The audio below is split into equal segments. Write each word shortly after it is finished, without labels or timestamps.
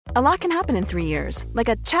A lot can happen in 3 years, like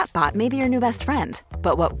a chatbot may be your new best friend.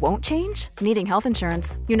 But what won't change? Needing health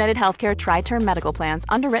insurance. United Healthcare Tri-Term Medical Plans,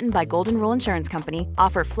 underwritten by Golden Rule Insurance Company,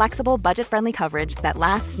 offer flexible, budget-friendly coverage that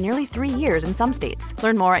lasts nearly 3 years in some states.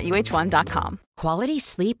 Learn more at uh1.com. Quality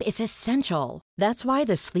sleep is essential. That's why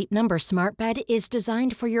the Sleep Number Smart Bed is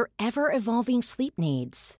designed for your ever-evolving sleep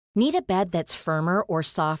needs. Need a bed that's firmer or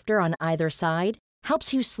softer on either side?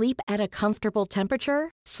 Helps you sleep at a comfortable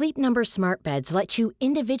temperature? Sleep Number Smart Beds let you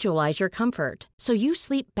individualize your comfort, so you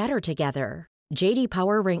sleep better together. J.D.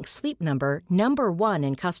 Power ranks Sleep Number number 1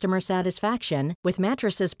 in customer satisfaction with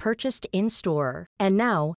mattresses purchased in-store. And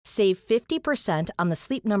now, save 50% on the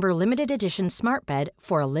Sleep Number Limited Edition Smart Bed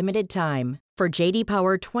for a limited time. For J.D.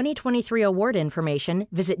 Power 2023 award information,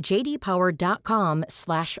 visit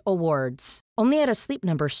jdpower.com/awards. Only at a Sleep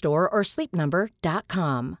Number store or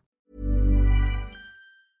sleepnumber.com.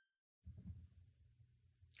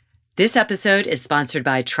 This episode is sponsored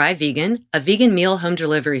by Try Vegan, a vegan meal home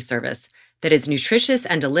delivery service that is nutritious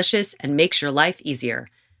and delicious and makes your life easier.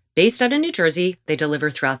 Based out of New Jersey, they deliver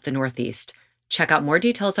throughout the Northeast. Check out more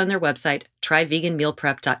details on their website,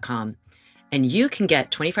 tryveganmealprep.com. And you can get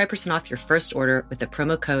 25% off your first order with the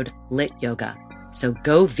promo code LITYOGA. So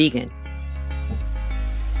go vegan.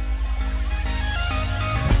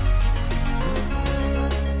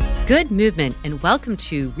 Good movement, and welcome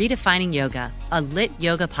to Redefining Yoga, a lit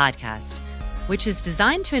yoga podcast, which is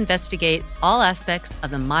designed to investigate all aspects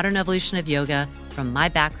of the modern evolution of yoga from my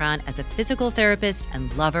background as a physical therapist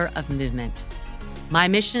and lover of movement. My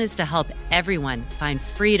mission is to help everyone find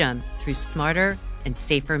freedom through smarter and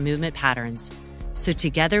safer movement patterns, so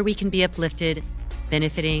together we can be uplifted,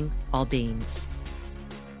 benefiting all beings.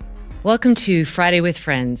 Welcome to Friday with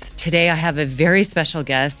Friends. Today I have a very special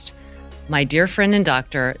guest, my dear friend and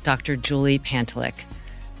doctor, Dr. Julie Pantelick.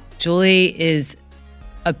 Julie is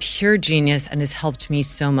a pure genius and has helped me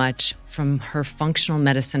so much from her functional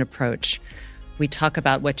medicine approach. We talk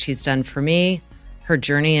about what she's done for me, her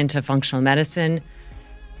journey into functional medicine,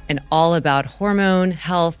 and all about hormone,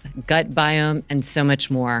 health, gut biome, and so much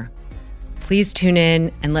more. Please tune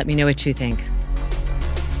in and let me know what you think.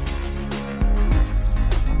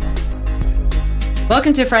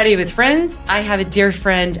 Welcome to Friday with Friends. I have a dear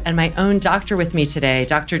friend and my own doctor with me today,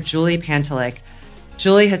 Dr. Julie Pantelick.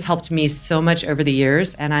 Julie has helped me so much over the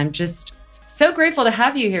years, and I'm just so grateful to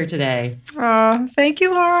have you here today. Oh, thank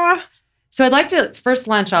you, Laura. So I'd like to first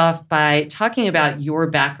launch off by talking about your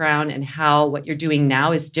background and how what you're doing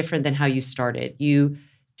now is different than how you started. You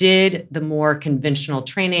did the more conventional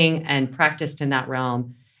training and practiced in that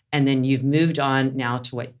realm, and then you've moved on now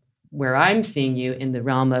to where I'm seeing you in the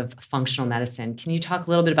realm of functional medicine. Can you talk a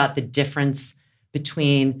little bit about the difference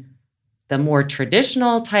between the more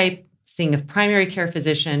traditional type seeing a primary care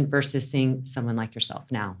physician versus seeing someone like yourself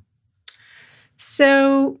now?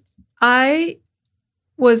 So I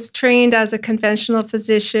was trained as a conventional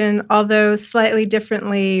physician, although slightly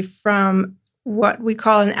differently from what we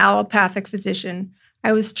call an allopathic physician.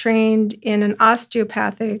 I was trained in an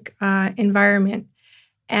osteopathic environment.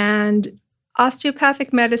 And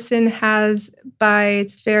osteopathic medicine has, by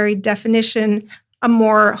its very definition, a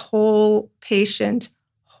more whole patient,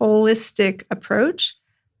 holistic approach.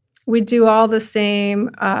 We do all the same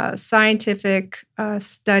scientific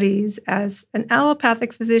studies as an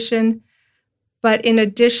allopathic physician, but in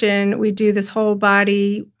addition, we do this whole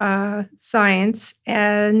body science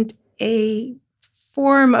and a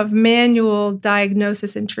form of manual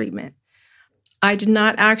diagnosis and treatment. I did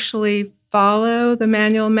not actually follow the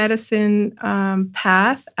manual medicine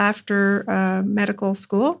path after medical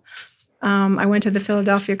school. I went to the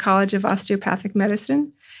Philadelphia College of Osteopathic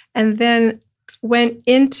Medicine and then went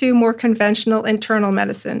into more conventional internal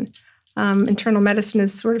medicine. Internal medicine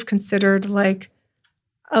is sort of considered like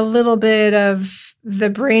a little bit of the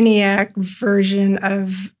brainiac version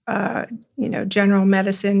of, general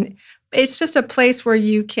medicine. It's just a place where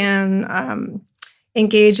you can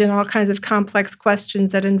engage in all kinds of complex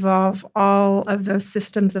questions that involve all of the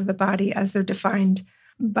systems of the body as they're defined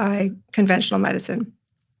by conventional medicine.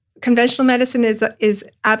 Conventional medicine is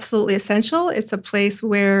absolutely essential. It's a place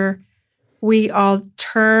where we all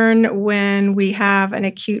turn when we have an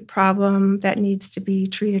acute problem that needs to be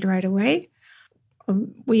treated right away.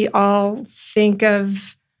 We all think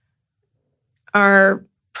of our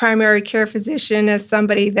primary care physician as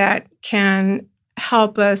somebody that can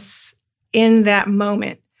help us in that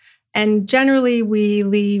moment. And generally, we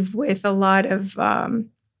leave with a lot of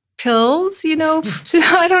pills, I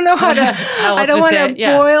don't know how to, I don't want to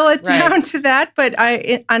boil it down to that, but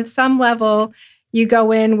on some level, you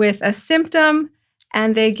go in with a symptom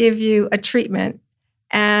and they give you a treatment.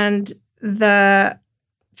 And the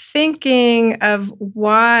thinking of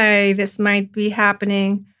why this might be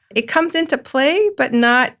happening, it comes into play, but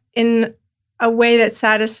not in a way that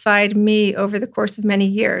satisfied me over the course of many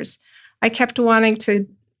years. I kept wanting to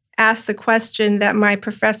ask the question that my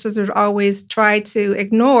professors would always try to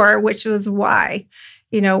ignore, which was why.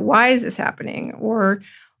 Why is this happening? Or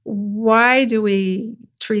why do we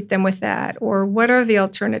treat them with that? Or what are the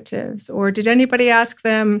alternatives? Or did anybody ask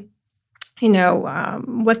them,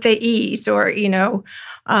 what they eat, or,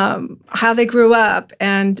 how they grew up?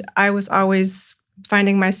 And I was always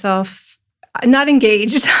finding myself not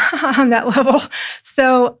engaged on that level.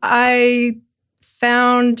 So I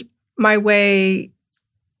found my way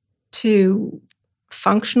to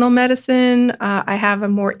functional medicine. I have a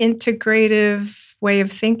more integrative way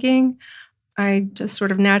of thinking. I just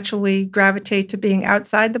sort of naturally gravitate to being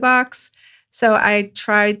outside the box. So I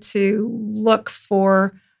try to look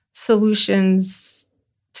for solutions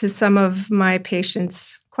to some of my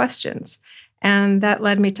patients' questions. And that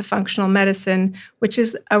led me to functional medicine, which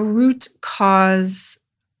is a root cause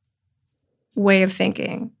way of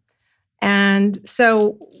thinking. And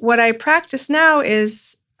so what I practice now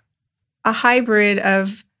is a hybrid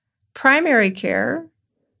of primary care,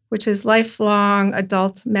 which is lifelong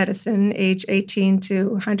adult medicine, age 18 to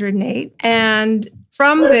 108. And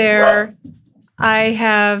from there, I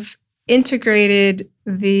have integrated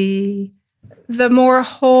the more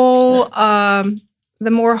whole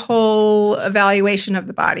evaluation of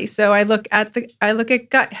the body. So I look at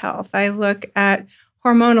gut health. I look at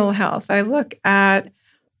hormonal health. I look at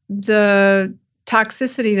the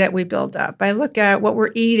toxicity that we build up. I look at what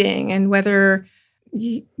we're eating and whether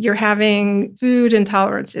you're having food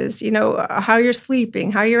intolerances, how you're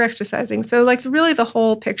sleeping, how you're exercising. So really the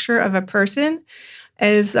whole picture of a person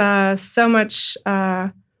is so much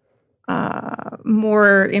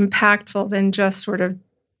more impactful than just sort of,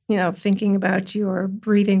 thinking about your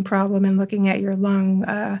breathing problem and looking at your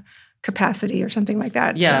lung capacity or something like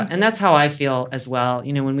that. Yeah, and that's how I feel as well.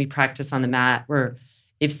 When we practice on the mat, where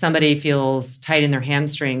if somebody feels tight in their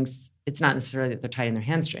hamstrings, it's not necessarily that they're tight in their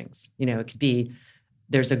hamstrings. It could be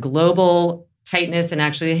there's a global tightness and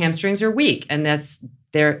actually the hamstrings are weak, and that's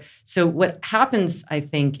there. So what happens, I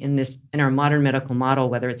think, in our modern medical model,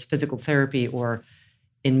 whether it's physical therapy or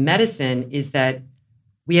in medicine, is that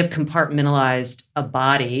we have compartmentalized a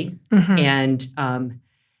body and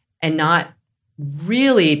not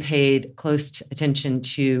really paid close attention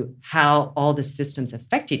to how all the systems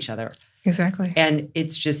affect each other. Exactly. And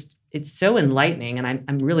it's so enlightening. And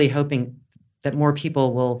I'm really hoping that more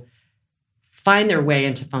people will find their way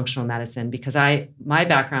into functional medicine, because my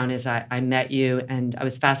background is I met you and I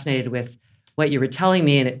was fascinated with what you were telling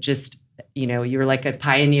me. And it just, you were like a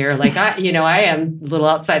pioneer, like I am a little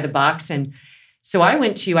outside the box. And so I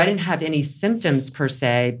didn't have any symptoms per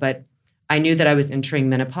se, but I knew that I was entering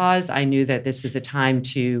menopause. I knew that this was a time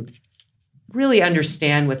to really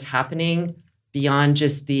understand what's happening beyond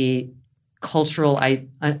just the cultural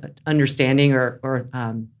understanding or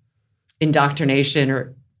indoctrination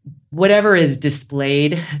or whatever is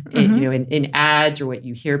displayed in ads, or what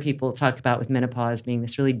you hear people talk about with menopause being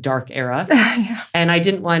this really dark era. Yeah. And I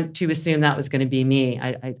didn't want to assume that was going to be me.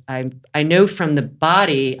 I know from the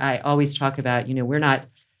body, I always talk about, we're not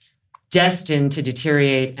destined to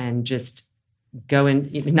deteriorate and just go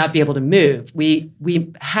and not be able to move. We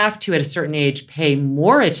have to, at a certain age, pay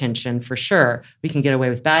more attention for sure. We can get away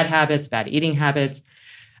with bad habits, bad eating habits,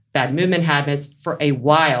 bad movement habits for a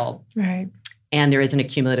while. Right. And there is an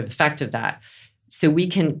accumulative effect of that. So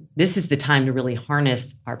this is the time to really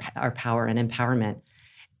harness our power and empowerment.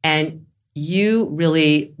 And you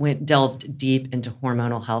really delved deep into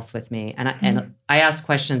hormonal health with me. And I asked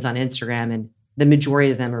questions on Instagram, and the majority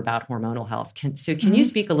of them are about hormonal health. Can you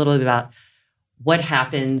speak a little bit about what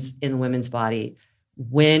happens in the women's body,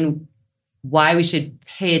 why we should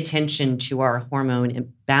pay attention to our hormone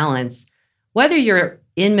imbalance, whether you're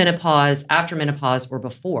in menopause, after menopause, or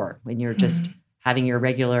before, when you're just having your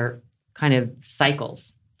regular kind of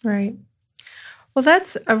cycles? Right. Well,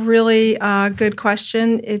 that's a really good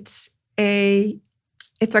question. It's a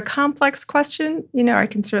complex question. I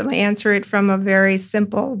can certainly answer it from a very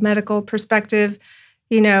simple medical perspective.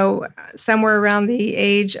 Somewhere around the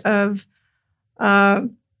age of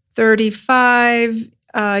 35,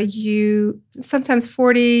 sometimes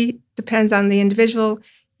 40, depends on the individual.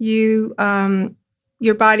 Your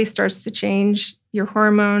body starts to change. Your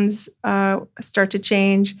hormones start to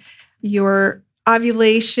change. Your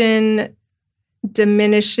ovulation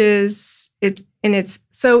diminishes.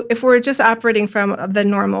 So if we're just operating from the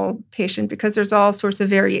normal patient, because there's all sorts of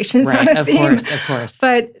variations on a theme. Of course.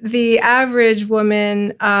 But the average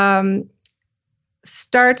woman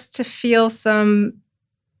starts to feel some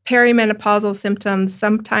perimenopausal symptoms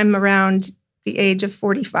sometime around the age of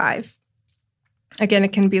 45. Again,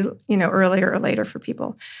 it can be, earlier or later for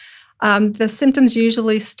people. The symptoms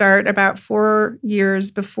usually start about 4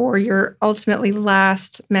 years before your ultimately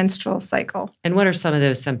last menstrual cycle. And what are some of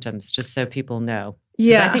those symptoms, just so people know?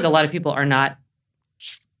 Yeah. I think a lot of people are not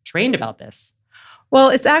trained about this. Well,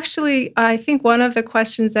 it's actually, I think one of the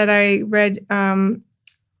questions that I read on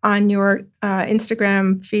your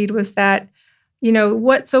Instagram feed was that,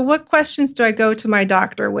 what questions do I go to my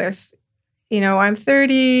doctor with? I'm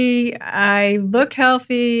 30, I look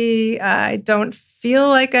healthy, I don't feel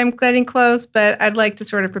like I'm getting close, but I'd like to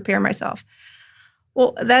sort of prepare myself.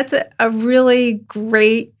 Well, that's a really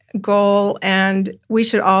great goal, and we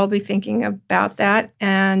should all be thinking about that.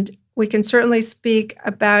 And we can certainly speak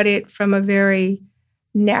about it from a very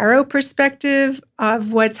narrow perspective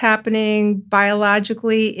of what's happening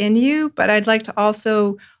biologically in you, but I'd like to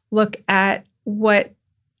also look at what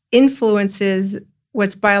influences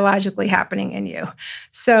what's biologically happening in you.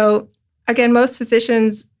 So again, most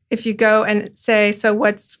physicians, if you go and say, so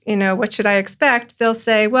what should I expect? They'll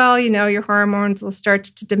say, well, your hormones will start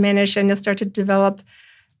to diminish and you'll start to develop,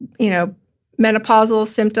 menopausal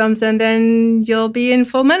symptoms, and then you'll be in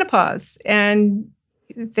full menopause. And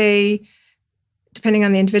they, depending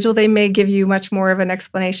on the individual, they may give you much more of an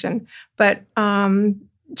explanation, but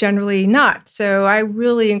generally not. So I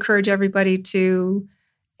really encourage everybody to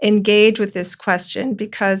engage with this question,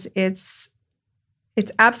 because it's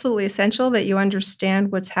absolutely essential that you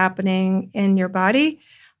understand what's happening in your body.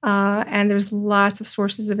 And there's lots of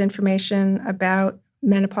sources of information about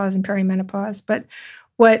menopause and perimenopause. But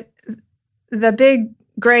what the big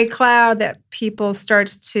gray cloud that people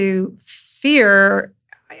start to fear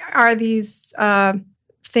are these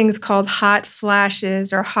things called hot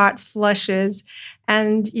flashes or hot flushes.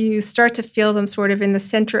 And you start to feel them sort of in the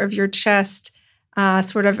center of your chest,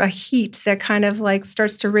 sort of a heat that kind of like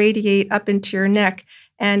starts to radiate up into your neck.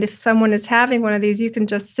 And if someone is having one of these, you can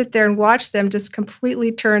just sit there and watch them just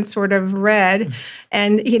completely turn sort of red.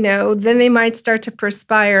 And, then they might start to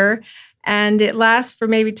perspire, and it lasts for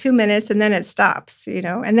maybe 2 minutes and then it stops,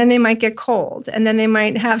 and then they might get cold, and then they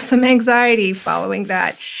might have some anxiety following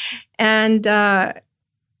that. And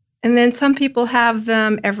then some people have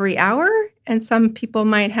them every hour, and some people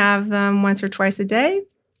might have them once or twice a day.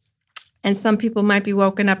 And some people might be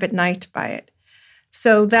woken up at night by it.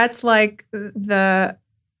 So that's like the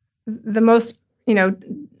most,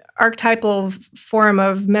 archetypal form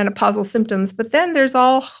of menopausal symptoms. But then there's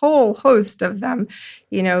a whole host of them.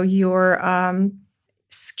 Your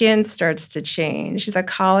skin starts to change. The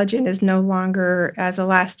collagen is no longer as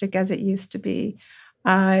elastic as it used to be.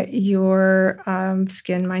 Your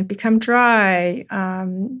skin might become dry.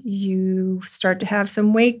 You start to have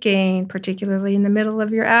some weight gain, particularly in the middle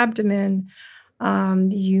of your abdomen.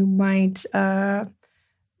 You might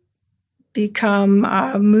become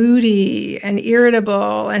moody and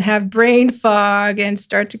irritable and have brain fog and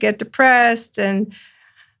start to get depressed. And,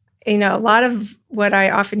 a lot of what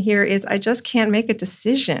I often hear is, I just can't make a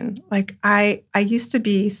decision. Like I used to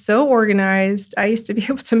be so organized. I used to be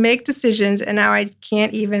able to make decisions, and now I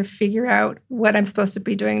can't even figure out what I'm supposed to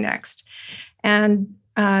be doing next. And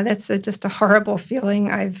that's just a horrible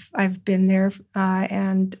feeling. I've been there.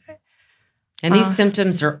 And these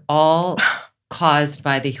symptoms are all caused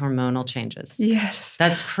by the hormonal changes. Yes.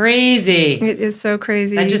 That's crazy. It is so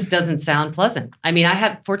crazy. That just doesn't sound pleasant. I mean, I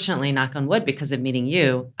have, fortunately, knock on wood, because of meeting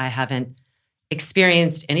you, I haven't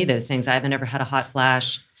experienced any of those things. I haven't ever had a hot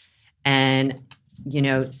flash. And,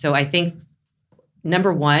 so I think,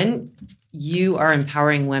 number one, you are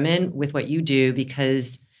empowering women with what you do,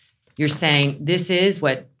 because you're saying this is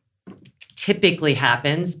what typically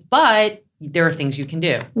happens, but there are things you can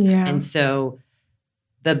do. Yeah. And so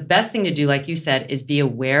the best thing to do, like you said, is be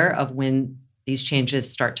aware of when these changes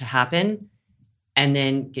start to happen, and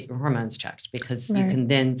then get your hormones checked, because you can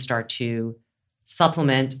then start to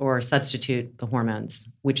supplement or substitute the hormones,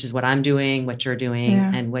 which is what I'm doing, what you're doing,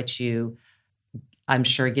 and what you, I'm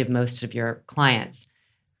sure, give most of your clients.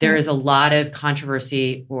 There is a lot of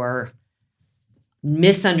controversy or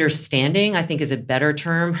misunderstanding, I think is a better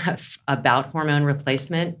term, about hormone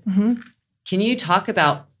replacement. Mm-hmm. Can you talk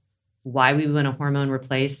about why we want to hormone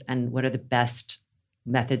replace and what are the best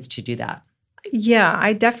methods to do that? Yeah,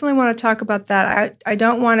 I definitely want to talk about that. I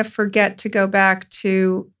don't want to forget to go back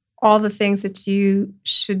to all the things that you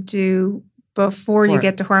should do before you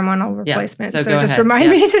get to hormonal replacement. So just ahead. Remind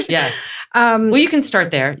me to. Yes. Well, you can start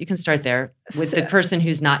there. You can start there with the person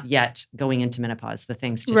who's not yet going into menopause, the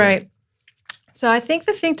things to do. Right. So I think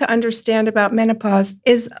the thing to understand about menopause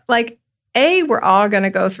is, like, we're all going to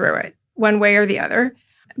go through it one way or the other.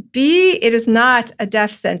 B, it is not a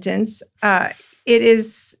death sentence. It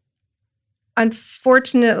is,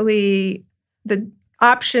 unfortunately, the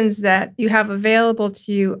options that you have available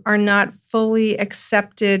to you are not fully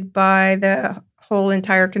accepted by the whole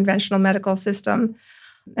entire conventional medical system.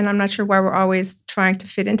 And I'm not sure why we're always trying to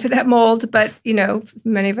fit into that mold, but,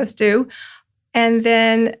 many of us do. And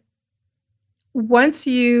then once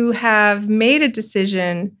you have made a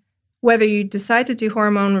decision, whether you decide to do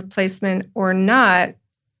hormone replacement or not,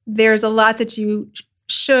 there's a lot that you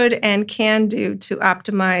should and can do to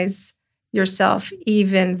optimize yourself,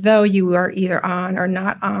 even though you are either on or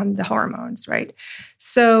not on the hormones, right?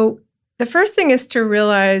 So the first thing is to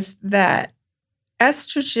realize that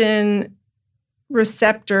estrogen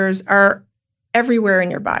receptors are everywhere in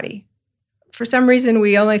your body. For some reason,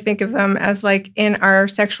 we only think of them as like in our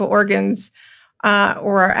sexual organs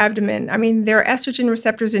or our abdomen. I mean, there are estrogen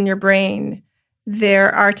receptors in your brain.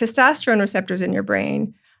 There are testosterone receptors in your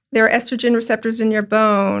brain. There are estrogen receptors in your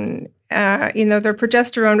bone. There are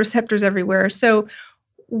progesterone receptors everywhere. So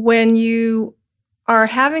when you are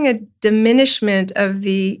having a diminishment of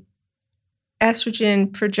the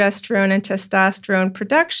estrogen, progesterone, and testosterone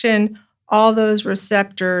production, all those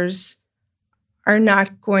receptors are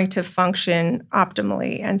not going to function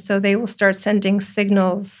optimally. And so they will start sending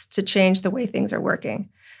signals to change the way things are working.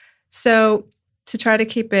 So to try to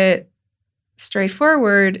keep it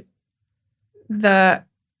straightforward, the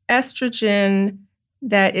estrogen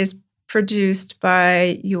that is produced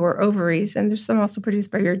by your ovaries, and there's some also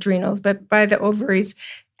produced by your adrenals, but by the ovaries,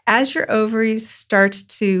 as your ovaries start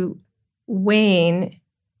to wane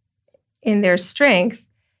in their strength,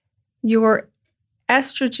 your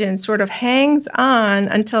estrogen sort of hangs on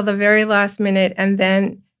until the very last minute, and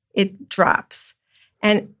then it drops.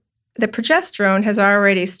 And the progesterone has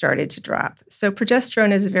already started to drop. So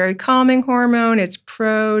progesterone is a very calming hormone. It's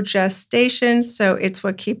progestation, so it's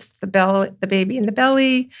what keeps the baby in the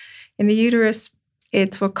belly, in the uterus.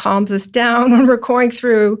 It's what calms us down when we're going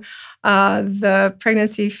through the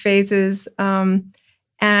pregnancy phases.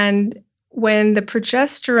 And when the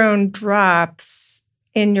progesterone drops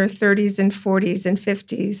in your 30s and 40s and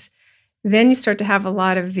 50s, then you start to have a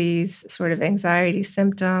lot of these sort of anxiety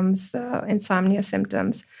symptoms, insomnia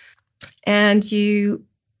symptoms. And you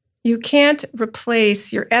can't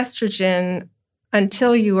replace your estrogen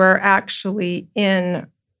until you are actually in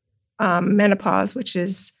menopause, which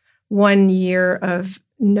is 1 year of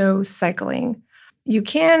no cycling. You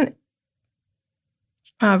can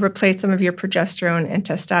replace some of your progesterone and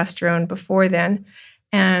testosterone before then.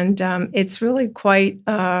 And it's really quite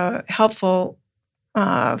helpful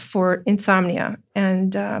for insomnia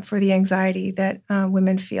and for the anxiety that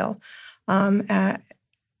women feel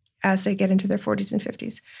as they get into their 40s and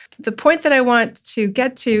 50s. The point that I want to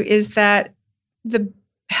get to is that the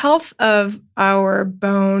health of our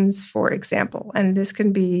bones, for example, and this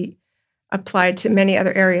can be applied to many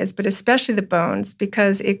other areas, but especially the bones,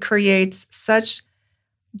 because it creates such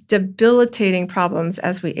debilitating problems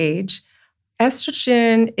as we age.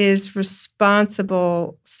 Estrogen is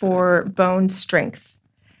responsible for bone strength.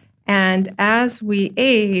 And as we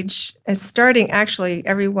age, and starting actually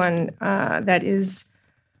everyone that is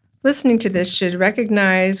listening to this should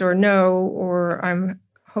recognize or know, or I'm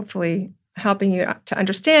hopefully helping you to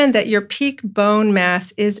understand that your peak bone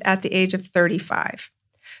mass is at the age of 35.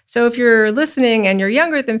 So if you're listening and you're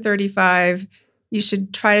younger than 35, you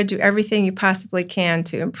should try to do everything you possibly can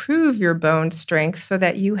to improve your bone strength so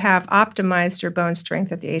that you have optimized your bone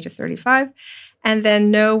strength at the age of 35, and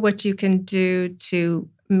then know what you can do to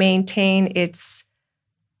maintain its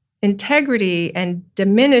integrity and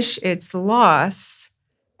diminish its loss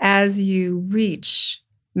as you reach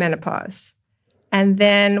menopause. And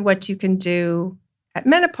then what you can do at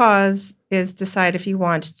menopause is decide if you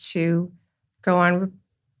want to go on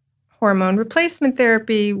hormone replacement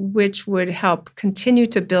therapy, which would help continue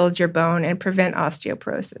to build your bone and prevent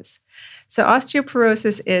osteoporosis. So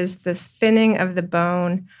osteoporosis is this thinning of the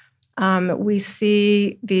bone. We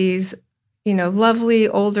see these, lovely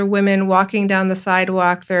older women walking down the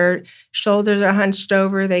sidewalk. Their shoulders are hunched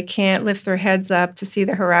over. They can't lift their heads up to see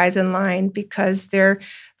the horizon line because their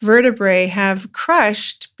vertebrae have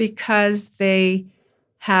crushed because they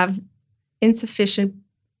have insufficient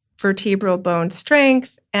vertebral bone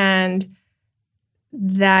strength, and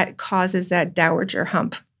that causes that dowager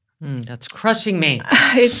hump. That's crushing me.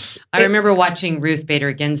 I remember watching Ruth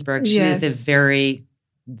Bader Ginsburg. She Yes. was a very,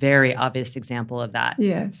 very obvious example of that.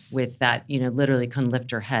 Yes. With that, literally couldn't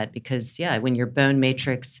lift her head because, when your bone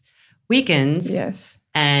matrix weakens, Yes.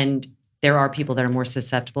 and there are people that are more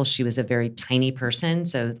susceptible. She was a very tiny person,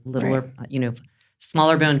 so littler,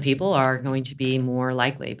 smaller boned people are going to be more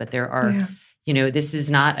likely. But there are, this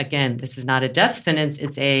is not a death sentence.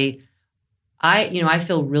 It's I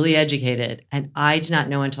feel really educated, and I did not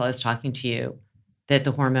know until I was talking to you that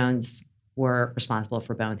the hormones were responsible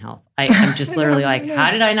for bone health. I'm just literally like,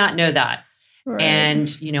 how did I not know that? Right.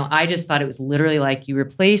 And, I just thought it was literally like you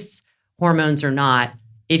replace hormones or not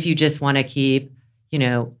if you just want to keep,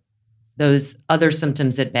 those other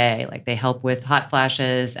symptoms at bay. Like they help with hot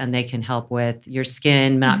flashes and they can help with your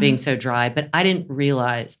skin not being so dry. But I didn't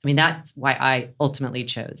realize, that's why I ultimately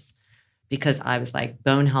chose, because I was like,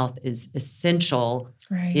 bone health is essential.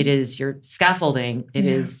 Right. It is your scaffolding. It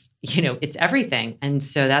is, it's everything. And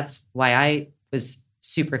so that's why I was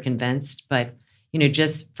super convinced. But,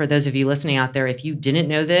 just for those of you listening out there, if you didn't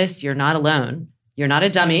know this, you're not alone. You're not a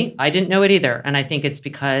dummy. I didn't know it either. And I think it's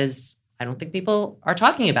because I don't think people are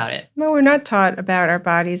talking about it. No, we're not taught about our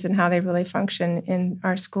bodies and how they really function in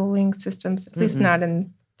our schooling systems, at least not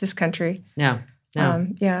in this country. No.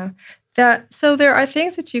 So there are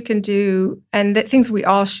things that you can do and things we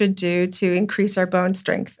all should do to increase our bone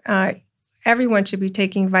strength. Everyone should be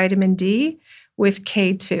taking vitamin D with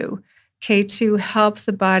K2. K2 helps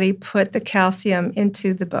the body put the calcium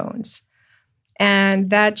into the bones.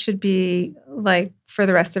 And that should be like for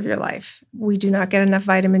the rest of your life. We do not get enough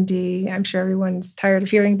vitamin D. I'm sure everyone's tired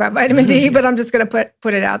of hearing about vitamin D, but I'm just going to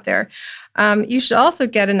put it out there. You should also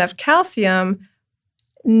get enough calcium,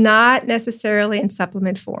 not necessarily in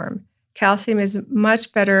supplement form. Calcium is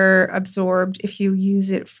much better absorbed if you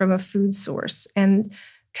use it from a food source. And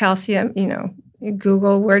calcium,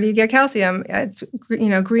 Google, where do you get calcium? It's,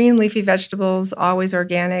 green leafy vegetables, always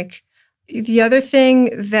organic. The other thing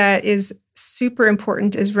that is super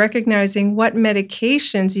important is recognizing what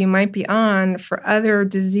medications you might be on for other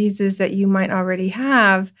diseases that you might already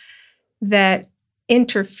have that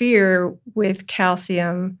interfere with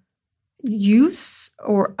calcium use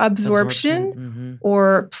or absorption.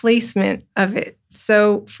 Or placement of it.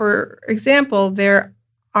 So, for example, there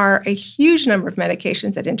are a huge number of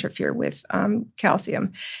medications that interfere with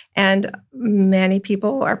calcium. And many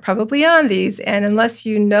people are probably on these. And unless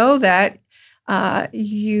you know that,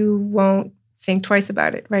 you won't think twice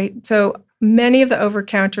about it, right? So many of the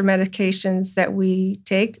over-the-counter medications that we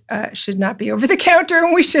take should not be over-the-counter,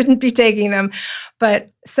 and we shouldn't be taking them.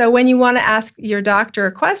 But so when you want to ask your doctor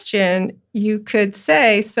a question, you could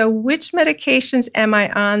say, so which medications am I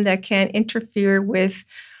on that can interfere with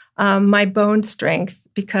my bone strength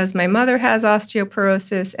because my mother has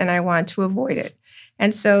osteoporosis and I want to avoid it?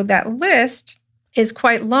 And so that list is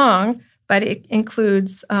quite long, but it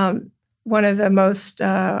includes one of the most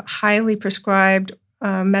highly prescribed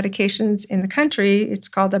medications in the country. It's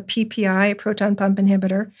called a PPI, a proton pump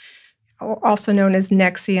inhibitor, also known as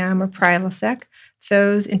Nexium or Prilosec.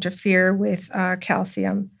 Those interfere with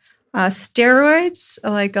calcium. Steroids,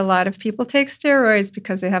 like a lot of people take steroids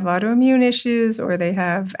because they have autoimmune issues or they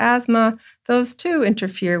have asthma. Those too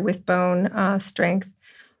interfere with bone strength.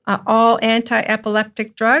 All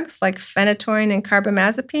anti-epileptic drugs like phenytoin and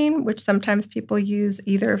carbamazepine, which sometimes people use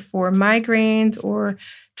either for migraines or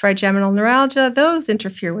trigeminal neuralgia, those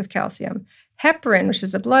interfere with calcium. Heparin, which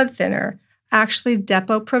is a blood thinner, actually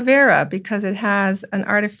Depo-Provera, because it has an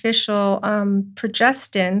artificial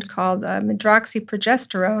progestin called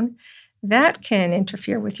medroxyprogesterone, that can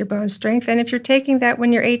interfere with your bone strength. And if you're taking that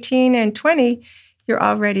when you're 18 and 20, you're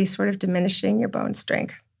already sort of diminishing your bone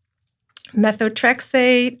strength.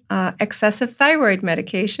 Methotrexate, excessive thyroid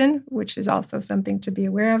medication, which is also something to be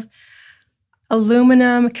aware of.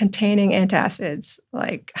 Aluminum-containing antacids,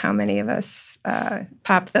 like how many of us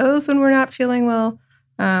pop those when we're not feeling well?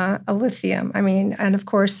 Lithium, and of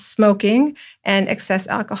course, smoking and excess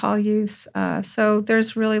alcohol use. So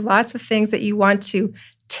there's really lots of things that you want to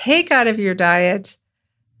take out of your diet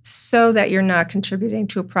so that you're not contributing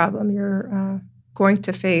to a problem you're going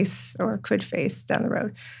to face or could face down the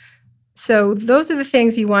road. So those are the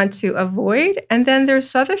things you want to avoid. And then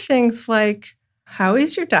there's other things like, how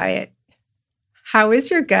is your diet? How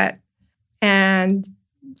is your gut? And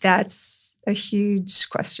that's a huge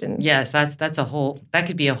question. Yes, that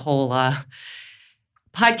could be a whole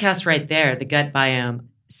podcast right there, the gut biome.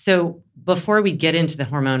 So before we get into the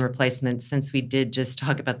hormone replacements, since we did just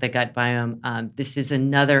talk about the gut biome, this is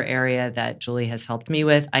another area that Julie has helped me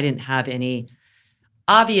with. I didn't have any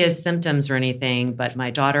obvious symptoms or anything, but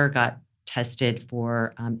my daughter got tested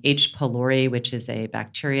for H. pylori, which is a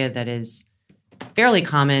bacteria that is fairly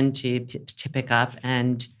common to pick up.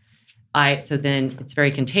 And so then it's very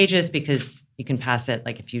contagious because you can pass it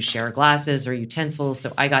like if you share glasses or utensils.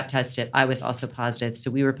 So I got tested. I was also positive.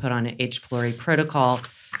 So we were put on an H. pylori protocol,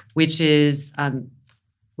 which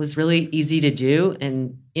was really easy to do.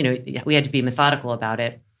 And, we had to be methodical about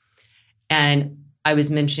it. And I was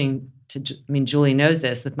mentioning Julie knows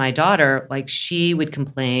this with my daughter, like she would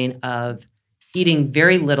complain of eating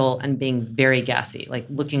very little and being very gassy, like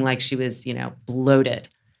looking like she was, bloated.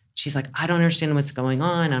 She's like, I don't understand what's going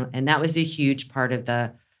on. And that was a huge part of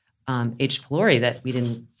the H. pylori that we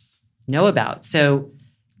didn't know about. So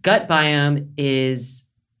gut biome is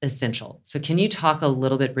essential. So can you talk a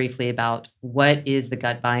little bit briefly about what is the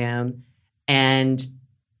gut biome and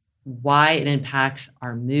why it impacts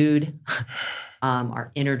our mood,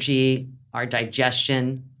 our energy, our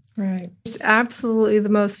digestion? Right. It's absolutely the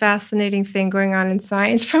most fascinating thing going on in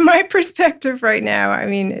science from my perspective right now. I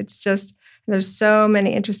mean, it's just, there's so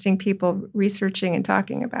many interesting people researching and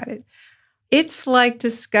talking about it. It's like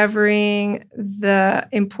discovering the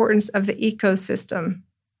importance of the ecosystem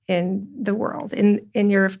in the world, in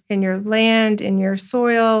your land, in your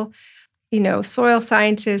soil. Soil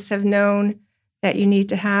scientists have known that you need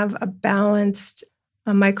to have a balanced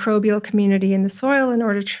microbial community in the soil in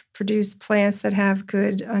order to produce plants that have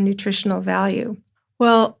good nutritional value.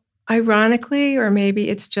 Well, ironically, or maybe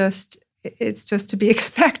it's just to be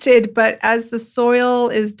expected, but as the soil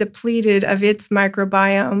is depleted of its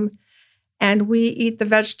microbiome and we eat the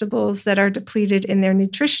vegetables that are depleted in their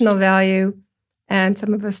nutritional value, and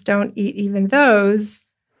some of us don't eat even those,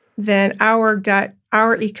 then our gut,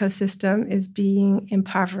 our ecosystem is being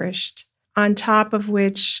impoverished, on top of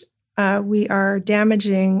which we are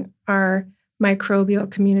damaging our microbial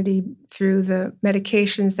community through the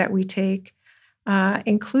medications that we take,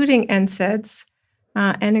 including NSAIDs,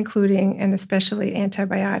 and especially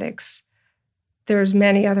antibiotics. There's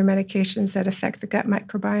many other medications that affect the gut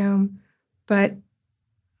microbiome, but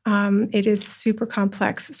it is super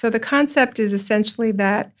complex. So the concept is essentially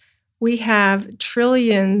that we have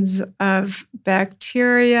trillions of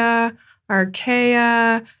bacteria,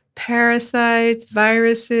 archaea, parasites,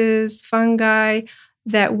 viruses, fungi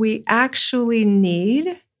that we actually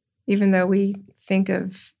need, even though we think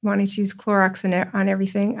of wanting to use Clorox on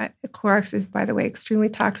everything. Clorox is, by the way, extremely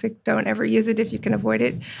toxic. Don't ever use it if you can avoid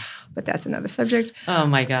it. But that's another subject. Oh,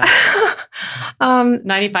 my God.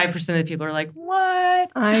 95% of the people are like,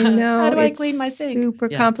 what? I know. How do I clean my sink? Super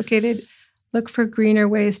complicated. Look for greener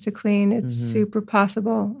ways to clean. It's super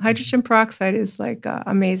possible. Hydrogen peroxide is like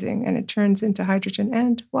amazing, and it turns into hydrogen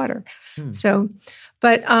and water. So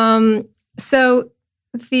the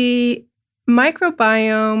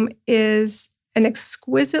microbiome is an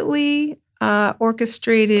exquisitely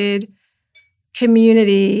orchestrated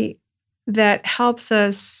community that helps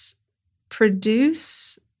us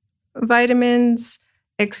produce vitamins,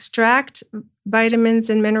 extract vitamins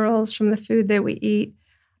and minerals from the food that we eat.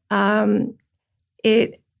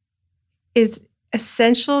 It is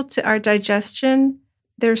essential to our digestion.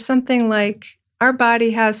 There's something like, our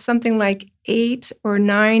body has something like 8 or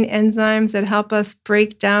 9 enzymes that help us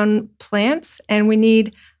break down plants, and we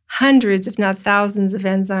need hundreds, if not thousands, of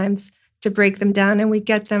enzymes to break them down, and we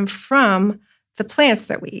get them from the plants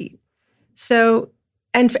that we eat. So,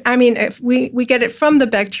 if we get it from the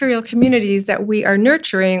bacterial communities that we are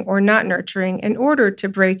nurturing or not nurturing in order to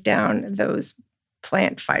break down those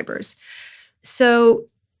plant fibers. So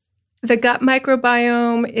the gut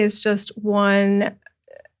microbiome is just one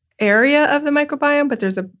area of the microbiome, but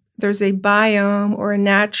there's a biome or a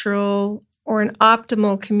natural or an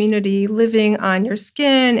optimal community living on your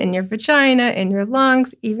skin, in your vagina, in your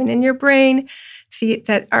lungs, even in your brain,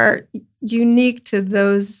 that are unique to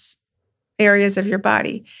those areas of your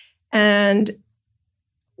body. And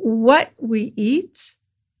what we eat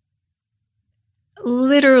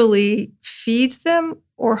literally feeds them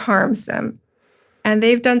or harms them. And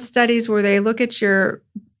they've done studies where they look at your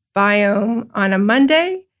biome on a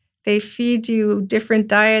Monday, they feed you different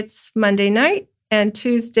diets Monday night, and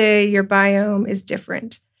Tuesday your biome is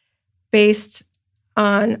different based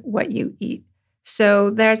on what you eat. So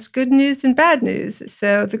that's good news and bad news.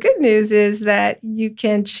 So the good news is that you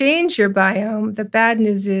can change your biome. The bad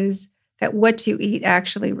news is that what you eat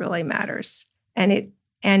actually really matters. And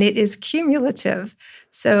it is cumulative.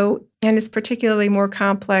 So, and it's particularly more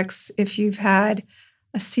complex if you've had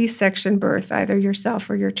a C-section birth, either yourself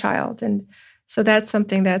or your child. And so that's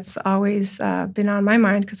something that's always been on my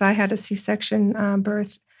mind because I had a C-section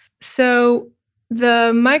birth. So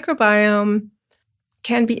the microbiome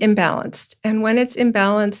can be imbalanced. And when it's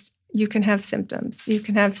imbalanced, you can have symptoms. You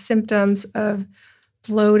can have symptoms of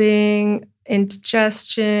bloating,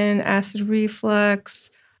 indigestion, acid reflux,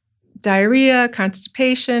 diarrhea,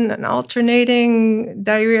 constipation, an alternating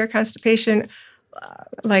diarrhea, constipation,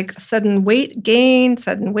 like sudden weight gain,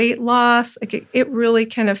 sudden weight loss. Like it really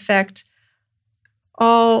can affect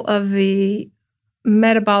all of the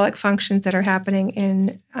metabolic functions that are happening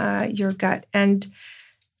in your gut. And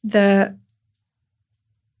the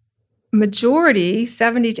majority,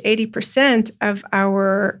 70 to 80% of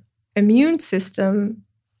our immune system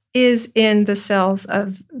is in the cells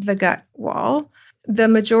of the gut wall. The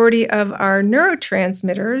majority of our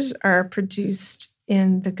neurotransmitters are produced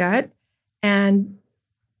in the gut and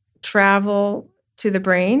travel to the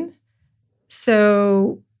brain.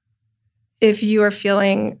 So if you are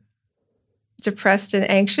feeling depressed and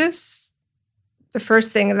anxious, the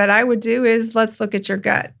first thing that I would do is let's look at your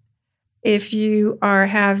gut. If you are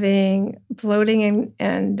having bloating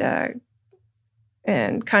and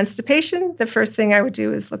constipation, the first thing I would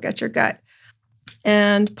do is look at your gut.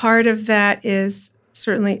 And part of that is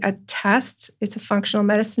certainly a test. It's a functional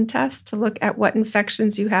medicine test to look at what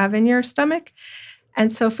infections you have in your stomach.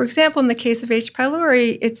 And so, for example, in the case of H.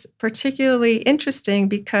 pylori, it's particularly interesting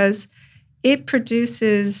because it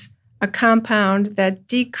produces a compound that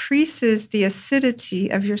decreases the acidity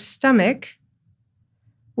of your stomach,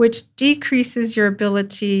 which decreases your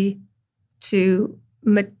ability to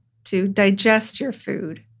digest your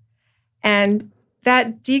food. And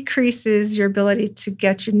that decreases your ability to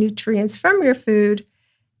get your nutrients from your food.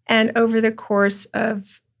 And over the course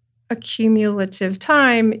of a cumulative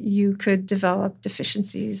time, you could develop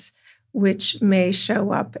deficiencies, which may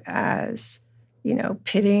show up as,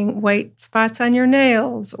 pitting, white spots on your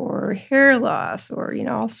nails, or hair loss, or,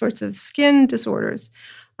 all sorts of skin disorders.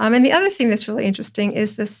 And the other thing that's really interesting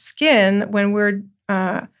is the skin, when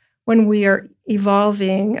we are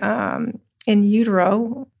evolving in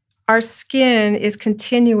utero, our skin is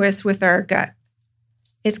continuous with our gut.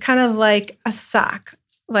 It's kind of like a sock.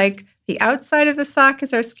 Like the outside of the sock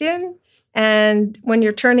is our skin, and when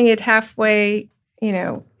you're turning it halfway,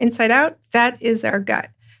 inside out, that is our gut.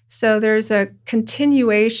 So there's a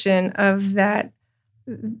continuation of that,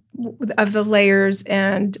 of the layers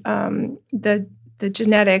and the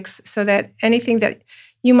genetics, so that anything that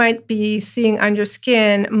you might be seeing on your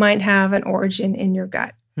skin might have an origin in your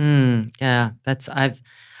gut. Yeah,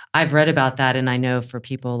 I've read about that, and I know for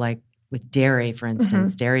people like with dairy, for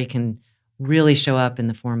instance, dairy can really show up in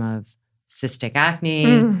the form of cystic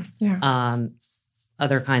acne,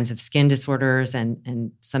 other kinds of skin disorders,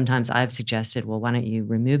 and sometimes I've suggested, well, why don't you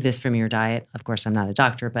remove this from your diet? Of course, I'm not a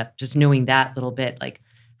doctor, but just knowing that little bit, like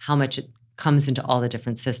how much it comes into all the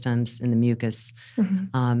different systems in the mucus.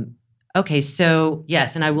 Okay, so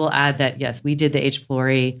yes, and I will add that, yes, we did the H.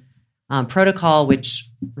 pylori protocol, which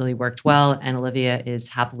really worked well, and Olivia is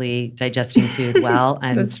happily digesting food well.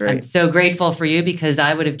 And That's right. I'm so grateful for you, because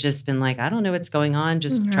I would have just been like, I don't know what's going on,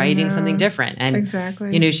 just try eating something different. And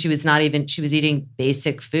exactly. she was eating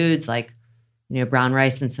basic foods like, brown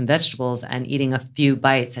rice and some vegetables, and eating a few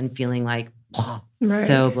bites and feeling like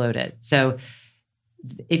so bloated. So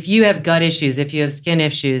if you have gut issues, if you have skin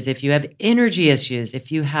issues, if you have energy issues,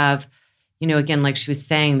 if you have, again, like she was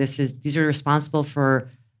saying, these are responsible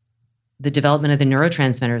for the development of the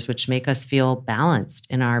neurotransmitters, which make us feel balanced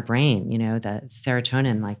in our brain, the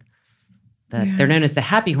serotonin, they're known as the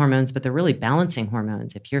happy hormones, but they're really balancing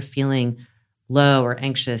hormones. If you're feeling low or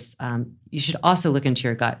anxious, you should also look into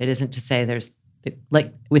your gut. It isn't to say there's,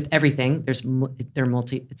 like with everything, it's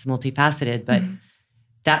multifaceted, but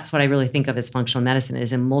that's what I really think of as functional medicine,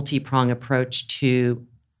 is a multi-pronged approach to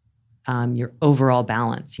your overall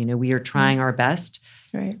balance. We are trying our best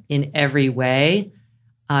in every way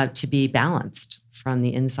to be balanced from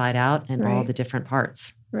the inside out and all the different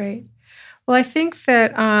parts. Right. Well, I think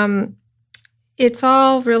that it's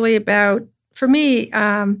all really about, for me,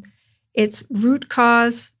 it's root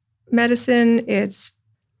cause medicine. It's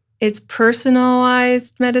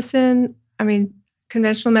personalized medicine. I mean,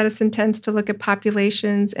 conventional medicine tends to look at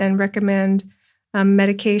populations and recommend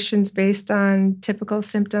medications based on typical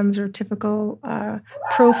symptoms or typical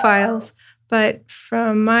profiles. But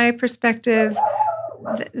from my perspective,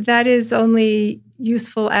 that is only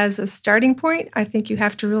useful as a starting point. I think you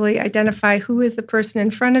have to really identify who is the person in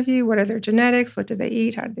front of you, what are their genetics, what do they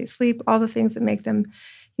eat, how do they sleep, all the things that make them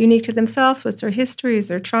unique to themselves, what's their history, is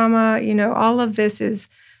their trauma, all of this is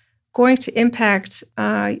going to impact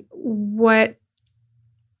what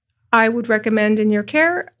I would recommend in your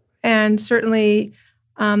care. And certainly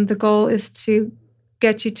the goal is to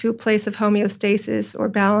get you to a place of homeostasis or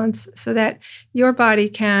balance so that your body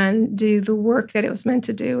can do the work that it was meant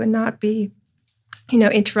to do and not be,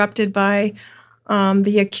 interrupted by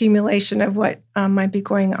the accumulation of what might be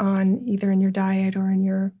going on either in your diet or in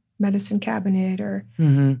your medicine cabinet or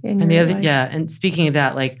in your life. And speaking of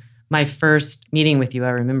that, like my first meeting with you,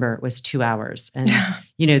 I remember, was 2 hours. And,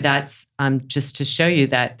 that's just to show you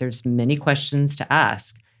that there's many questions to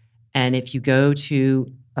ask. And if you go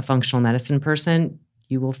to a functional medicine person,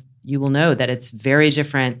 you will know that it's very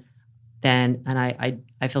different then, and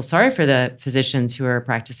I feel sorry for the physicians who are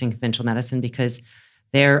practicing conventional medicine because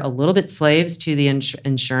they're a little bit slaves to the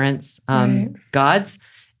insurance gods.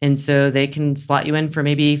 And so they can slot you in for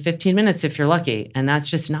maybe 15 minutes if you're lucky. And that's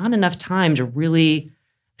just not enough time to really,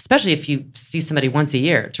 especially if you see somebody once a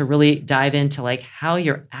year, to really dive into like how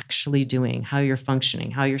you're actually doing, how you're functioning,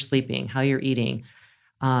 how you're sleeping, how you're eating,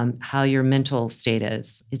 how your mental state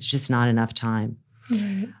is. It's just not enough time.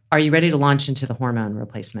 Right. Are you ready to launch into the hormone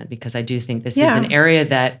replacement? Because I do think this is an area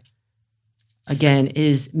that, again,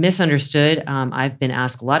 is misunderstood. I've been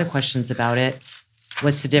asked a lot of questions about it.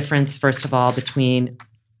 What's the difference, first of all, between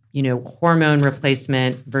hormone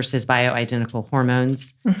replacement versus bioidentical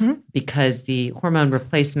hormones? Mm-hmm. Because the hormone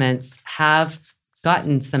replacements have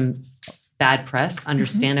gotten some bad press,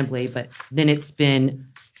 understandably, but then it's been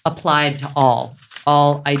applied to all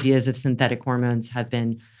ideas of synthetic hormones have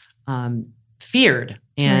been feared.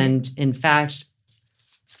 And in fact,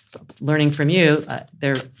 learning from you,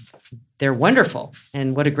 they're wonderful.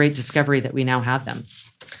 And what a great discovery that we now have them.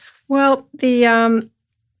 Well, the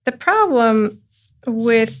problem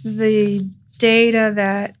with the data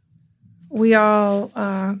that we all,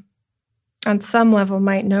 on some level,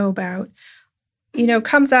 might know about,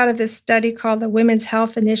 comes out of this study called the Women's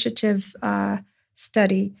Health Initiative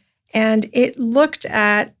study. And it looked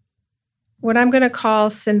at what I'm going to call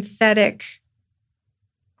synthetic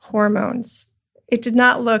hormones. It did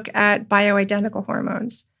not look at bioidentical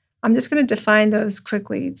hormones. I'm just going to define those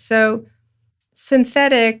quickly. So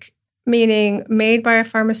synthetic, meaning made by a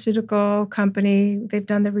pharmaceutical company. They've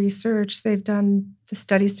done the research. They've done the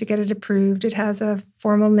studies to get it approved. It has a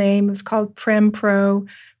formal name. It's called Prempro,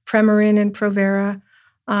 Premarin, and Provera.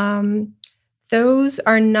 Those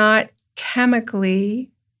are not chemically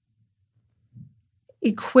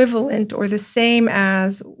equivalent or the same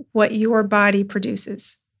as what your body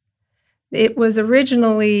produces. It was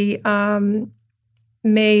originally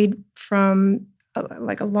made from,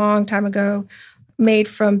 like a long time ago, made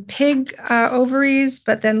from pig ovaries,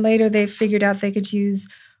 but then later they figured out they could use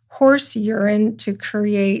horse urine to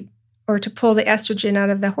create or to pull the estrogen out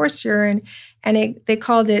of the horse urine, and they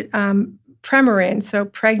called it Premarin, so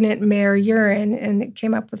pregnant mare urine, and it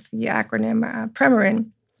came up with the acronym Premarin.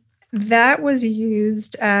 That was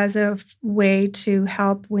used as a way to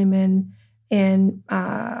help women in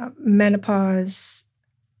menopause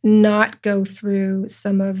not go through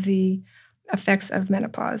some of the effects of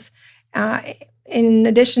menopause. In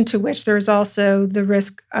addition to which, there's also the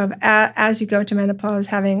risk of, as you go into menopause,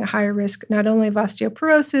 having a higher risk not only of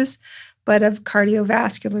osteoporosis, but of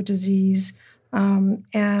cardiovascular disease.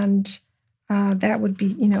 And that would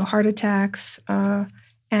be, heart attacks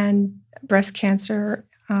and breast cancer,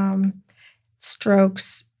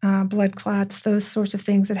 strokes, blood clots, those sorts of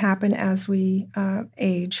things that happen as we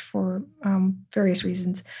age for various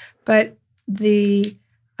reasons. But the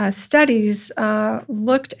studies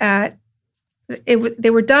looked at they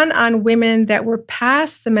were done on women that were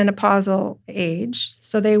past the menopausal age.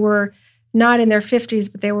 So they were not in their 50s,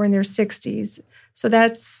 but they were in their 60s. So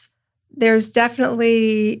there's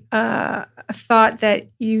definitely a thought that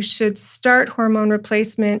you should start hormone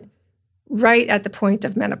replacement right at the point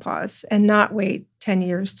of menopause and not wait 10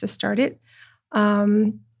 years to start it.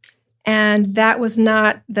 And that was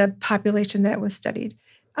not the population that was studied.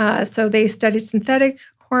 So they studied synthetic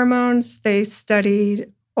hormones, they studied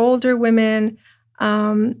older women,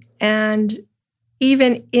 and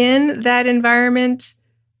even in that environment,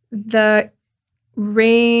 the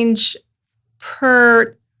range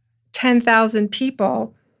per 10,000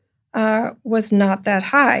 people was not that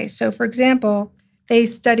high. So, for example, they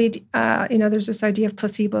studied, there's this idea of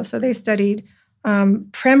placebo. So they studied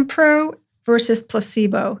Prempro versus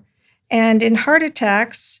placebo. And in heart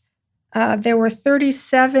attacks, there were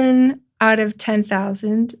 37 out of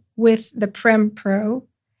 10,000 with the Prempro,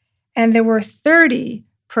 and there were 30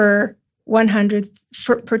 per 100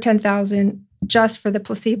 per 10,000 just for the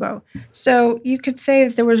placebo. So you could say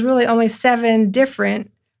that there was really only 7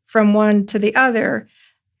 different from one to the other,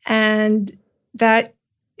 and that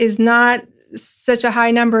is not such a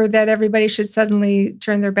high number that everybody should suddenly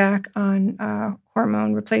turn their back on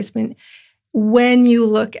hormone replacement when you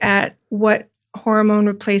look at what hormone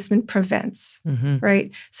replacement prevents,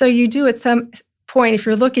 right? So you do at some point, if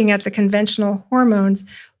you're looking at the conventional hormones,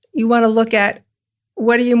 you want to look at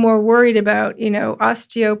what are you more worried about,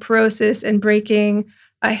 osteoporosis and breaking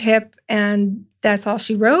a hip and that's all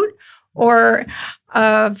she wrote, or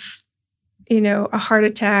of, a heart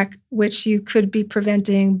attack, which you could be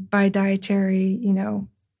preventing by dietary,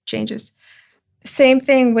 changes. Same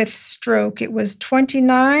thing with stroke. It was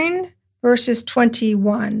 29 versus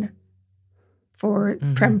 21 for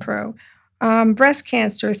Prempro. breast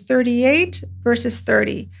cancer, 38 versus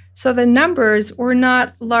 30. So the numbers were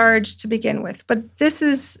not large to begin with, but this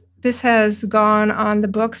has gone on the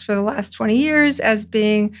books for the last 20 years as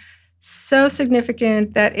being so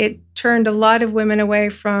significant that it turned a lot of women away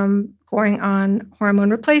from going on hormone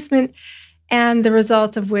replacement, and the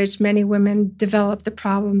result of which many women developed the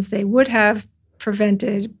problems they would have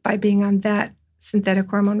prevented by being on that synthetic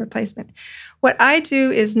hormone replacement. What I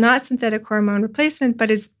do is not synthetic hormone replacement,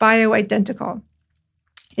 but it's bioidentical.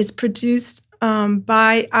 It's produced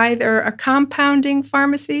by either a compounding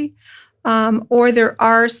pharmacy, or there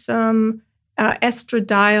are some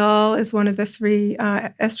estradiol is one of the three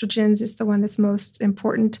estrogens. It's the one that's most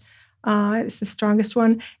important. It's the strongest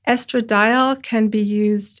one. Estradiol can be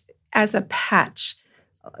used as a patch.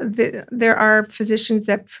 There are physicians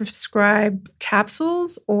that prescribe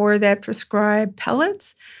capsules or that prescribe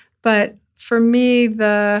pellets, but for me,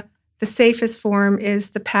 the safest form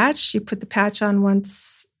is the patch. You put the patch on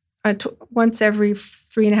once every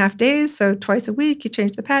 3.5 days, so twice a week. You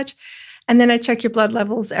change the patch, and then I check your blood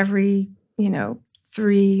levels every 3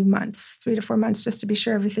 to 4 months, just to be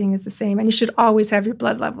sure everything is the same. And you should always have your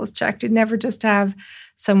blood levels checked. You'd never just have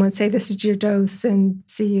someone say, this is your dose and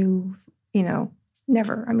see you,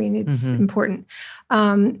 never. I mean, it's important.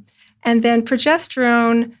 And then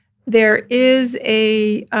progesterone, there is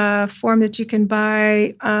a form that you can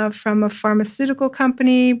buy from a pharmaceutical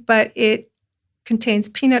company, but it contains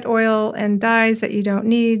peanut oil and dyes that you don't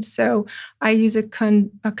need. So I use a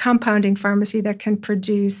compounding pharmacy that can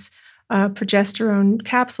produce a progesterone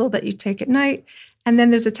capsule that you take at night. And then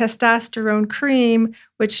there's a testosterone cream,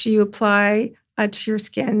 which you apply to your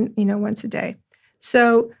skin, once a day.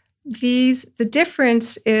 So the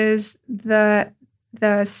difference is the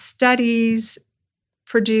studies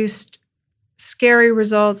produced scary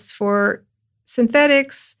results for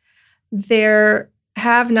synthetics. There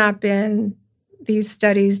have not been these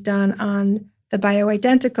studies done on the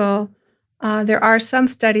bioidentical. There are some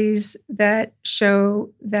studies that show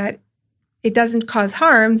that it doesn't cause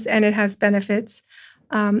harms and it has benefits.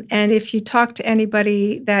 And if you talk to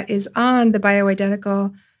anybody that is on the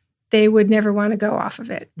bioidentical, they would never want to go off of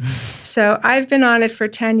it. So I've been on it for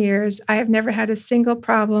 10 years. I have never had a single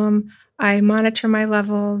problem. I monitor my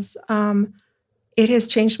levels. It has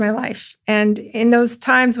changed my life. And in those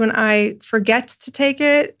times when I forget to take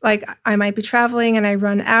it, like I might be traveling and I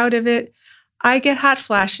run out of it, I get hot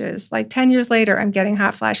flashes. Like 10 years later, I'm getting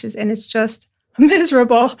hot flashes and it's just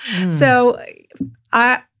miserable. So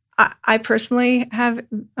I personally have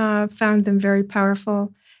found them very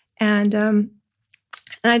powerful. And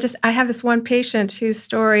I have this one patient whose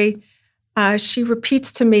story she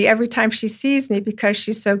repeats to me every time she sees me because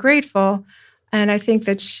she's so grateful. And I think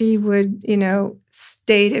that she would,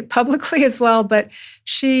 state it publicly as well. But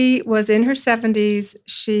she was in her 70s.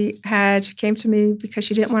 She came to me because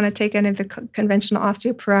she didn't want to take any of the conventional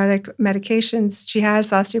osteoporotic medications. She has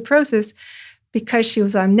osteoporosis because she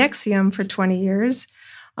was on Nexium for 20 years.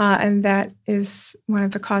 And that is one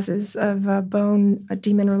of the causes of bone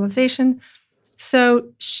demineralization. So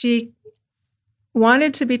she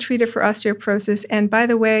wanted to be treated for osteoporosis. And by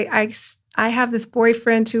the way, I have this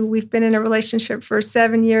boyfriend who we've been in a relationship for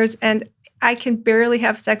 7 years, and I can barely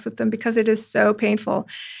have sex with him because it is so painful.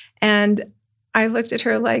 And I looked at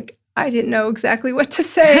her like I didn't know exactly what to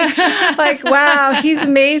say. Like, wow, he's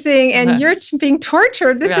amazing, and you're being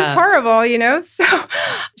tortured. This is horrible, So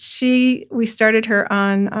we started her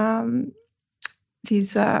on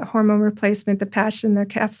these hormone replacement, the patch and the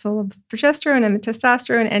capsule of progesterone and the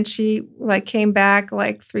testosterone. And she came back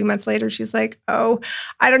 3 months later. She's like, oh,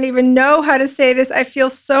 I don't even know how to say this. I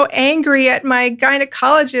feel so angry at my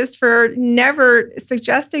gynecologist for never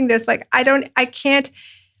suggesting this. I can't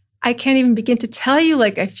even begin to tell you,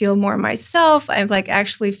 I feel more myself. I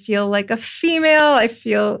actually feel like a female. I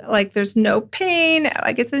feel like there's no pain.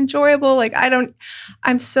 It's enjoyable.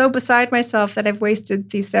 I'm so beside myself that I've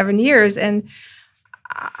wasted these 7 years. And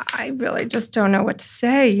I really just don't know what to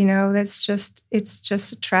say. It's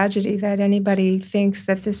just a tragedy that anybody thinks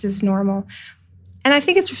that this is normal. And I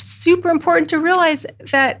think it's super important to realize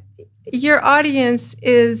that your audience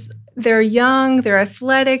they're young, they're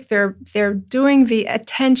athletic, they're doing the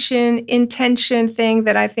intention thing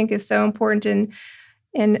that I think is so important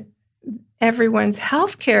in everyone's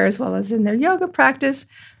healthcare as well as in their yoga practice.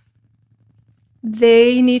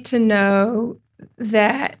 They need to know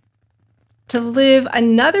that to live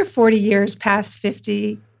another 40 years past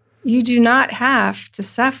 50, you do not have to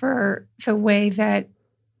suffer the way that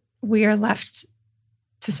we are left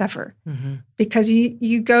to suffer. Mm-hmm. Because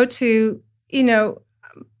you go to,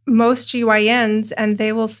 most GYNs and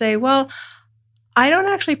they will say, well, I don't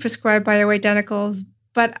actually prescribe bioidenticals,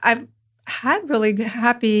 but had really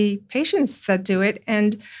happy patients that do it.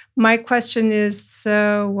 And my question is,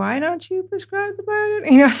 so why don't you prescribe the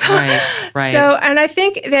bioidentical? So, Right. So, and I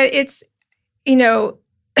think that it's,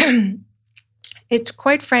 it's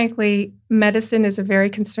quite frankly, medicine is a very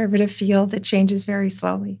conservative field that changes very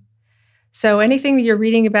slowly. So anything that you're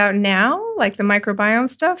reading about now, like the microbiome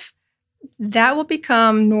stuff, that will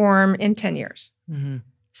become norm in 10 years. Mm-hmm.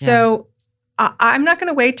 So I'm not going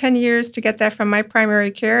to wait 10 years to get that from my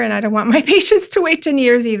primary care, and I don't want my patients to wait 10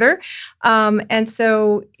 years either. And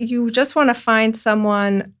so you just want to find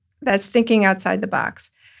someone that's thinking outside the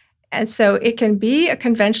box. And so it can be a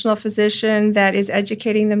conventional physician that is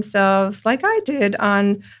educating themselves, like I did,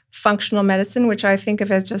 on functional medicine, which I think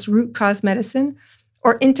of as just root cause medicine,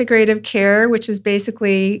 or integrative care, which is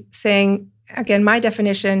basically saying, again, my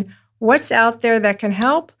definition, what's out there that can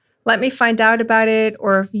help? Let me find out about it.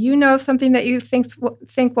 Or if you know something that you think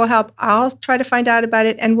will help, I'll try to find out about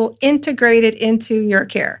it and we'll integrate it into your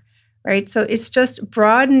care, right? So it's just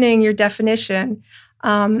broadening your definition.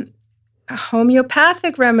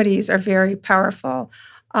 Homeopathic remedies are very powerful.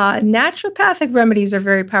 Naturopathic remedies are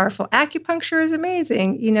very powerful. Acupuncture is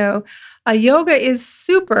amazing. Yoga is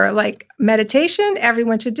super. Like meditation,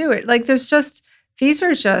 everyone should do it. Like these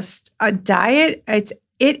are just a diet.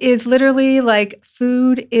 It is literally like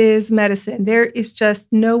food is medicine. There is just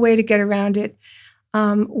no way to get around it.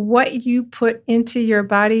 What you put into your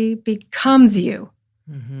body becomes you.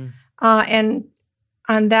 Mm-hmm. And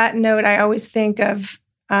on that note, I always think of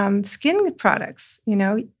skin products.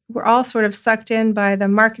 We're all sort of sucked in by the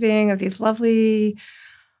marketing of these lovely,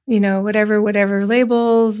 whatever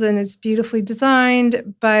labels, and it's beautifully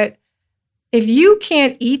designed. But if you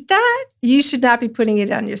can't eat that, you should not be putting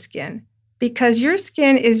it on your skin, because your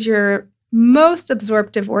skin is your most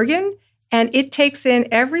absorptive organ and it takes in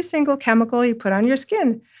every single chemical you put on your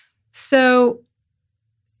skin. So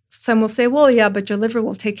some will say, well, yeah, but your liver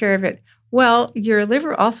will take care of it. Well, your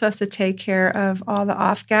liver also has to take care of all the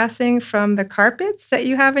off-gassing from the carpets that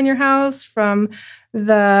you have in your house, from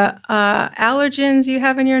the allergens you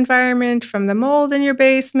have in your environment, from the mold in your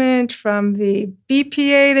basement, from the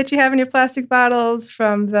BPA that you have in your plastic bottles,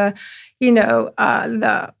 from the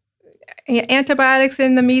antibiotics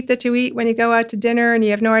in the meat that you eat when you go out to dinner and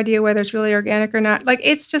you have no idea whether it's really organic or not. Like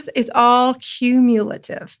it's all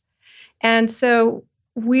cumulative. And so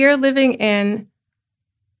we're living in,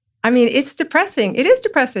 it's depressing. It is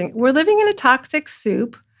depressing. We're living in a toxic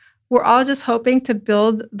soup. We're all just hoping to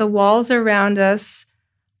build the walls around us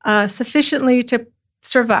sufficiently to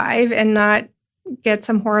survive and not get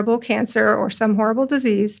some horrible cancer or some horrible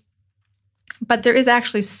disease. But there is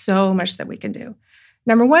actually so much that we can do.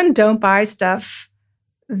 Number one, don't buy stuff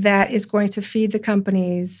that is going to feed the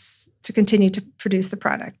companies to continue to produce the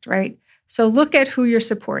product, right? So look at who you're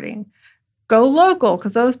supporting. Go local,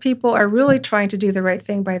 because those people are really trying to do the right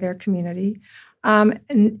thing by their community.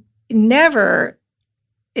 And never,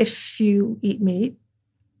 if you eat meat,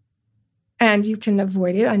 and you can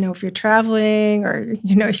avoid it. I know if you're traveling or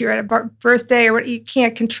you're at a birthday or what, you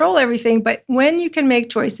can't control everything. But when you can make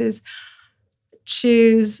choices,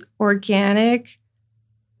 choose organic,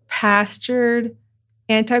 pastured,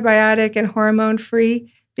 antibiotic and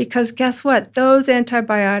hormone-free, because guess what? Those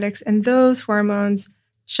antibiotics and those hormones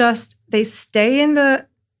they stay in the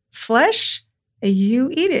flesh, you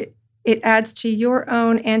eat it. It adds to your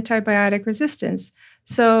own antibiotic resistance.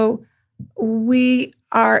 So we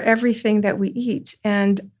are everything that we eat,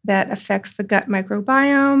 and that affects the gut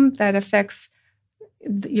microbiome, that affects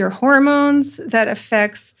your hormones, that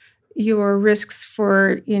affects your risks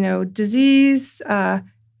for, disease.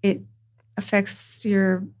 It affects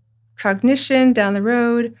your cognition down the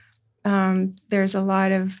road. There's a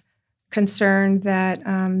lot of concern that,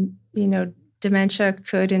 dementia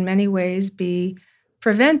could in many ways be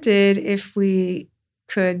prevented if we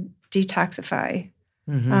could detoxify.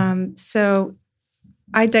 Mm-hmm. So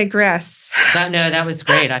I digress. That was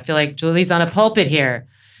great. I feel like Julie's on a pulpit here.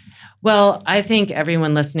 Well, I think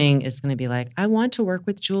everyone listening is going to be like, I want to work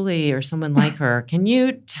with Julie or someone like her. Can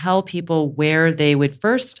you tell people where they would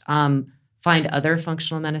first find other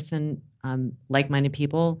functional medicine, like-minded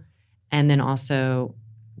people, and then also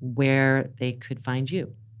where they could find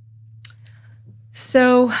you?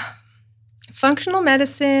 So functional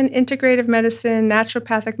medicine, integrative medicine,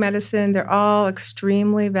 naturopathic medicine, they're all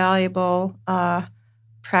extremely valuable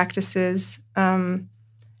practices.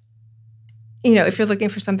 If you're looking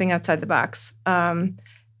for something outside the box, I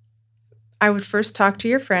would first talk to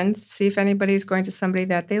your friends, see if anybody's going to somebody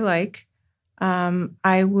that they like.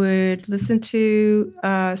 I would listen to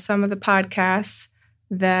some of the podcasts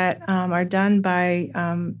that are done by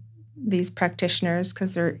these practitioners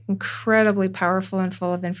because they're incredibly powerful and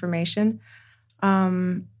full of information.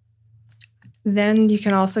 Then you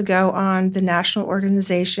can also go on the national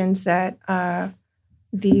organizations that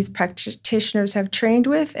these practitioners have trained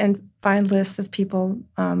with and find lists of people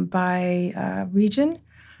by region.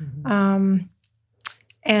 Mm-hmm.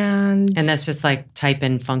 And that's just like type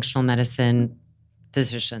in functional medicine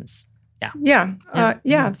physicians. Yeah.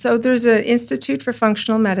 So there's an Institute for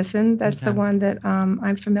Functional Medicine. That's the one that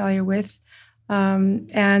I'm familiar with.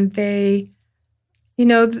 And they,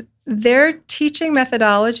 their teaching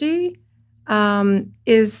methodology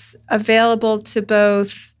is available to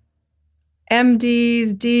both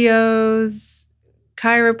MDs, DOs,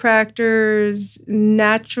 chiropractors,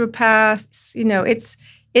 naturopaths.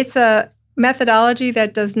 It's a methodology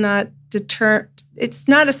that does not deter. It's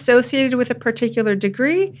not associated with a particular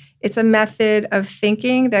degree. It's a method of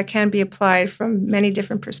thinking that can be applied from many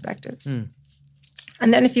different perspectives.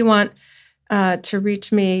 And then if you want to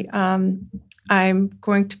reach me, I'm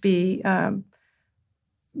going to be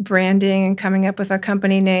branding and coming up with a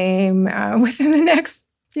company name within the next,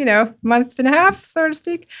 month and a half, so to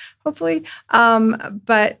speak, hopefully.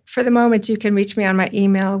 But for the moment, you can reach me on my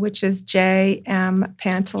email, which is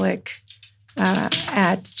jmpantelick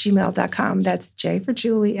at gmail.com. That's J for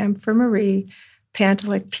Julie, M for Marie,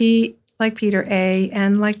 Pantelick, P like Peter, A,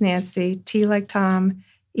 N like Nancy, T like Tom,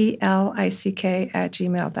 ELICK at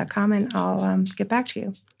gmail.com. And I'll get back to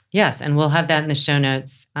you. Yes, and we'll have that in the show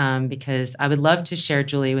notes because I would love to share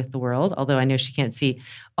Julie with the world, although I know she can't see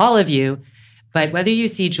all of you. But whether you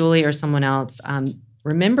see Julie or someone else,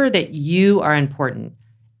 remember that you are important.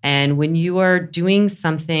 And when you are doing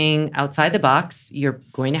something outside the box, you're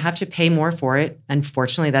going to have to pay more for it.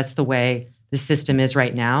 Unfortunately, that's the way the system is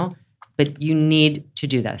right now. But you need to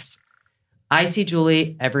do this. I see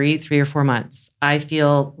Julie every 3 or 4 months. I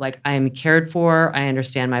feel like I am cared for. I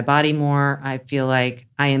understand my body more. I feel like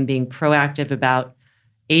I am being proactive about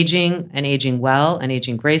aging and aging well and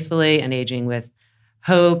aging gracefully and aging with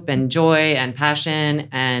hope and joy and passion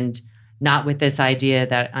and not with this idea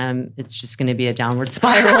that it's just going to be a downward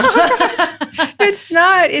spiral. It's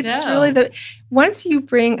not. It's really once you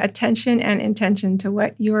bring attention and intention to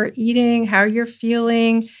what you're eating, how you're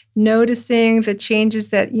feeling, noticing the changes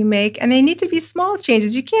that you make, and they need to be small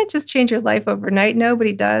changes. You can't just change your life overnight.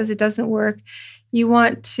 Nobody does. It doesn't work. You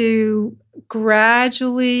want to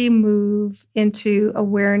gradually move into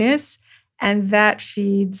awareness, and that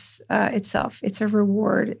feeds itself. It's a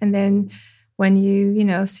reward. And then when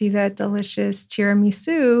you see that delicious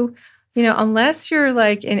tiramisu, unless you're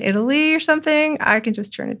like in Italy or something, I can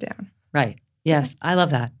just turn it down. Right. Yes. I love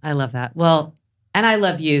that. Well, and I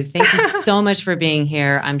love you. Thank you so much for being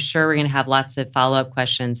here. I'm sure we're going to have lots of follow-up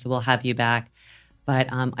questions, so we'll have you back. But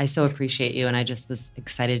I so appreciate you, and I just was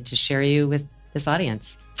excited to share you with this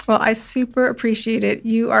audience. Well, I super appreciate it.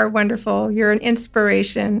 You are wonderful. You're an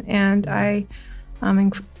inspiration, and I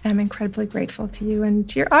am incredibly grateful to you and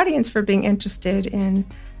to your audience for being interested in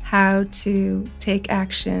how to take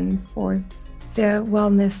action for the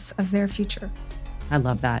wellness of their future. I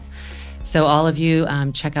love that. So all of you,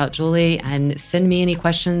 check out Julie and send me any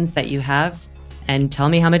questions that you have and tell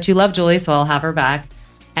me how much you love Julie so I'll have her back.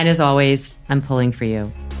 And as always, I'm pulling for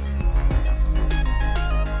you.